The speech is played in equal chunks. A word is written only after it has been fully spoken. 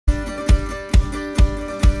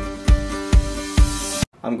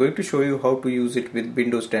I'm going to show you how to use it with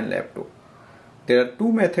Windows 10 laptop. There are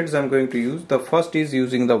two methods I'm going to use. The first is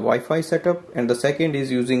using the Wi-Fi setup and the second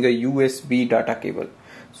is using a USB data cable.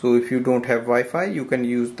 So if you don't have Wi-Fi, you can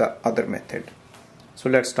use the other method. So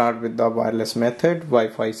let's start with the wireless method,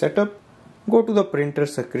 Wi-Fi setup. Go to the printer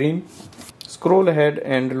screen, scroll ahead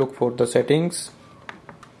and look for the settings.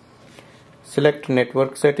 Select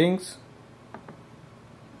network settings,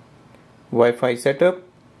 Wi-Fi setup,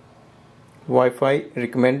 Wi-Fi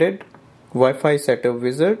recommended, Wi-Fi setup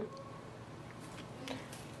wizard.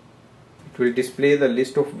 It will display the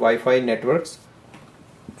list of Wi-Fi networks.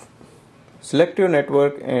 Select your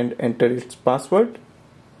network and enter its password.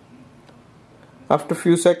 After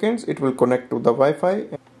few seconds it will connect to the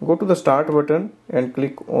Wi-Fi. Go to the start button and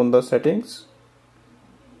click on the settings.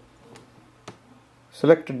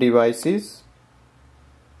 Select devices.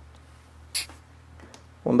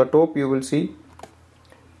 On the top you will see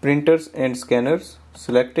printers and scanners.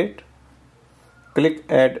 Select it. Click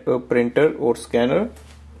add a printer or scanner.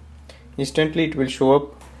 Instantly it will show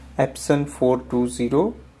up Epson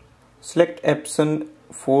 420. Select Epson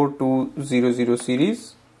 4200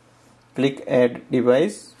 series. Click add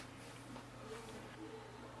device.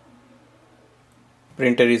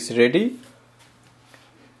 Printer is ready.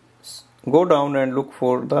 Go down and look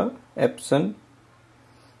for the Epson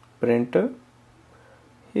printer.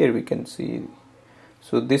 Here we can see.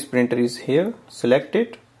 So this printer is here. Select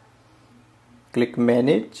it. Click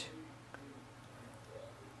manage.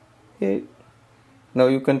 Here. Now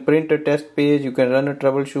you can print a test page. You can run a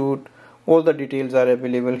troubleshoot. All the details are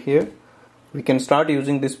available here. We can start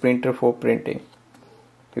using this printer for printing.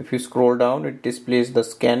 If you scroll down, it displays the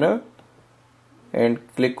scanner and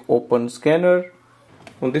click open scanner.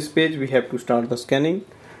 On this page we have to start the scanning.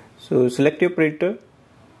 So select your printer,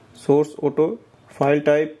 source auto, file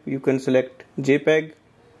type, you can select JPEG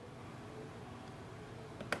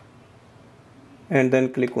and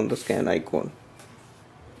then click on the scan icon.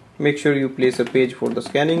 Make sure you place a page for the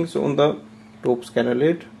scanning on the top scanner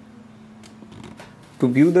lid. To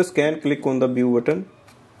view the scan, click on the view button.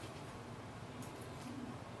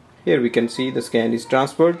 Here we can see the scan is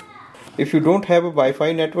transferred. If you don't have a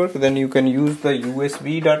Wi-Fi network, then you can use the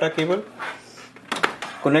USB data cable.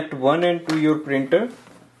 Connect one end to your printer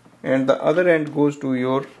and the other end goes to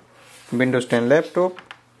your Windows 10 laptop.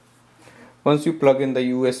 Once you plug in the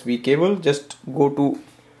USB cable, just go to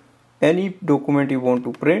any document you want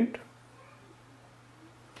to print.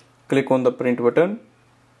 Click on the print button.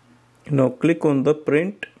 Now click on the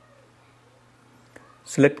print,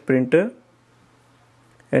 select printer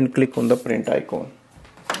and click on the print icon.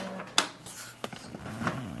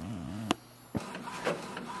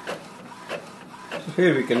 So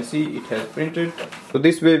here we can see it has printed. So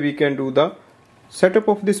this way we can do the setup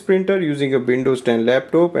of this printer using a Windows 10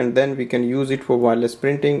 laptop and then we can use it for wireless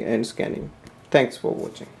printing and scanning. Thanks for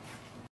watching.